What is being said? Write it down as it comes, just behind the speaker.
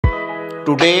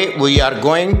Today we are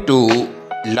going to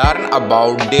learn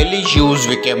about daily use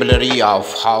vocabulary of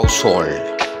household.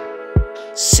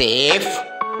 Safe.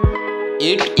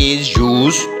 It is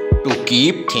used to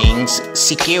keep things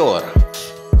secure.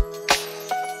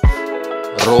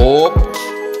 Rope.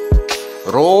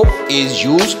 Rope is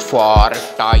used for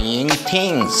tying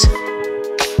things.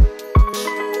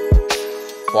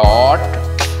 Pot.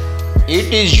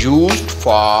 It is used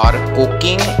for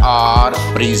cooking or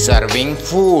preserving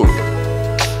food.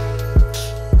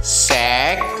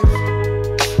 Sack.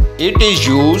 It is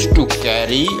used to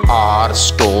carry or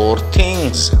store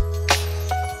things.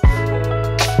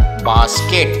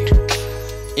 Basket.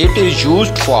 It is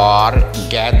used for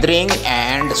gathering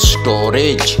and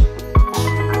storage.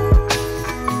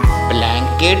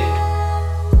 Blanket.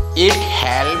 It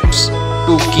helps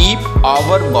to keep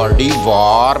our body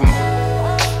warm.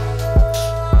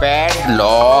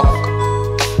 Padlock.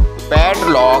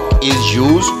 Padlock is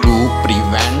used to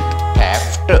prevent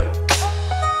theft.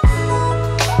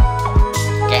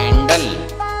 Candle.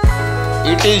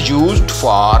 It is used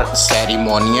for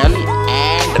ceremonial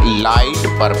and light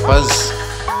purpose.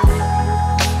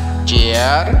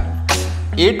 Chair.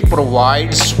 It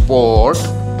provides support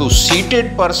to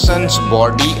seated person's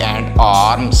body and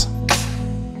arms.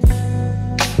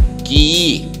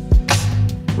 Key.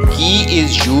 Key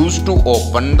is used to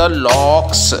open the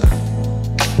locks.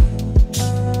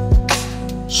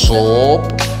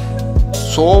 Soap.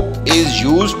 Soap is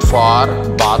used for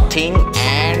bathing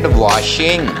and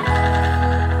washing.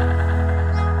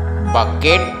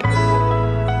 Bucket.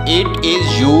 It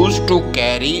is used to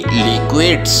carry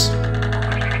liquids.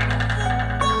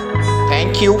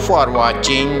 Thank you for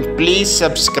watching. Please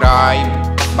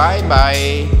subscribe. Bye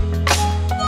bye.